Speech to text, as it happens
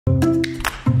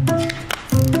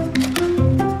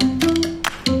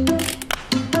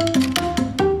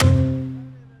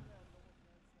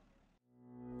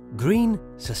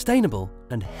Sustainable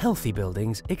and healthy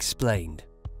buildings explained.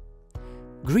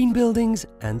 Green buildings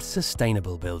and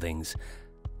sustainable buildings.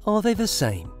 Are they the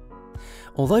same?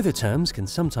 Although the terms can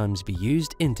sometimes be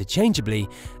used interchangeably,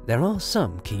 there are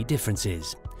some key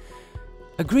differences.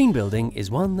 A green building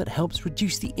is one that helps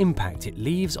reduce the impact it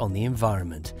leaves on the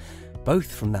environment,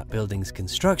 both from that building's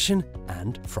construction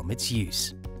and from its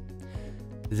use.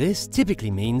 This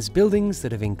typically means buildings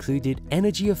that have included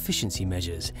energy efficiency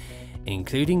measures,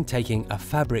 including taking a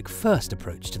fabric-first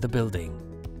approach to the building.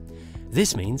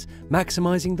 This means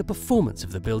maximising the performance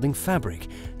of the building fabric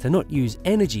to not use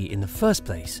energy in the first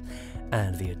place,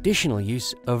 and the additional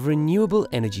use of renewable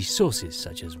energy sources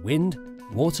such as wind,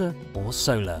 water or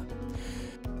solar.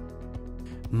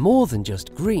 More than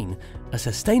just green, a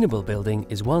sustainable building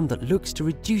is one that looks to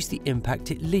reduce the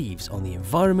impact it leaves on the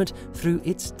environment through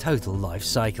its total life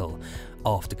cycle.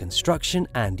 After construction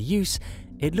and use,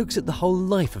 it looks at the whole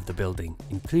life of the building,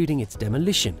 including its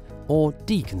demolition or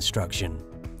deconstruction.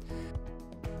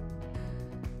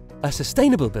 A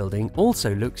sustainable building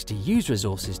also looks to use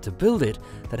resources to build it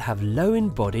that have low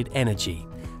embodied energy.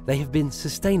 They have been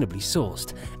sustainably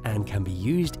sourced and can be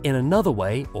used in another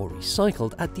way or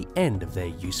recycled at the end of their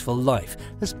useful life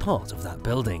as part of that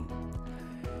building.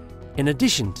 In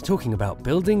addition to talking about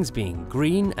buildings being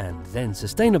green and then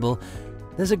sustainable,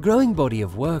 there's a growing body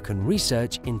of work and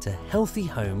research into healthy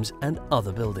homes and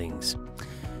other buildings.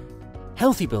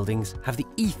 Healthy buildings have the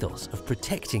ethos of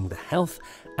protecting the health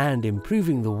and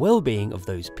improving the well-being of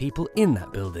those people in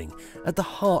that building at the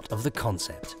heart of the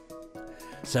concept.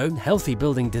 So, healthy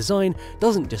building design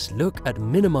doesn't just look at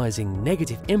minimising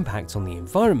negative impacts on the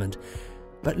environment,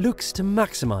 but looks to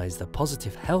maximise the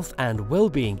positive health and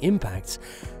well-being impacts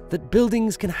that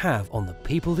buildings can have on the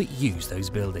people that use those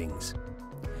buildings.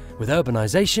 With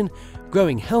urbanisation,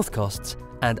 growing health costs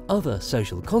and other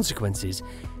social consequences,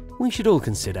 we should all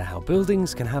consider how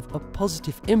buildings can have a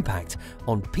positive impact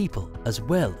on people as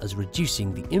well as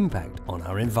reducing the impact on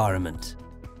our environment.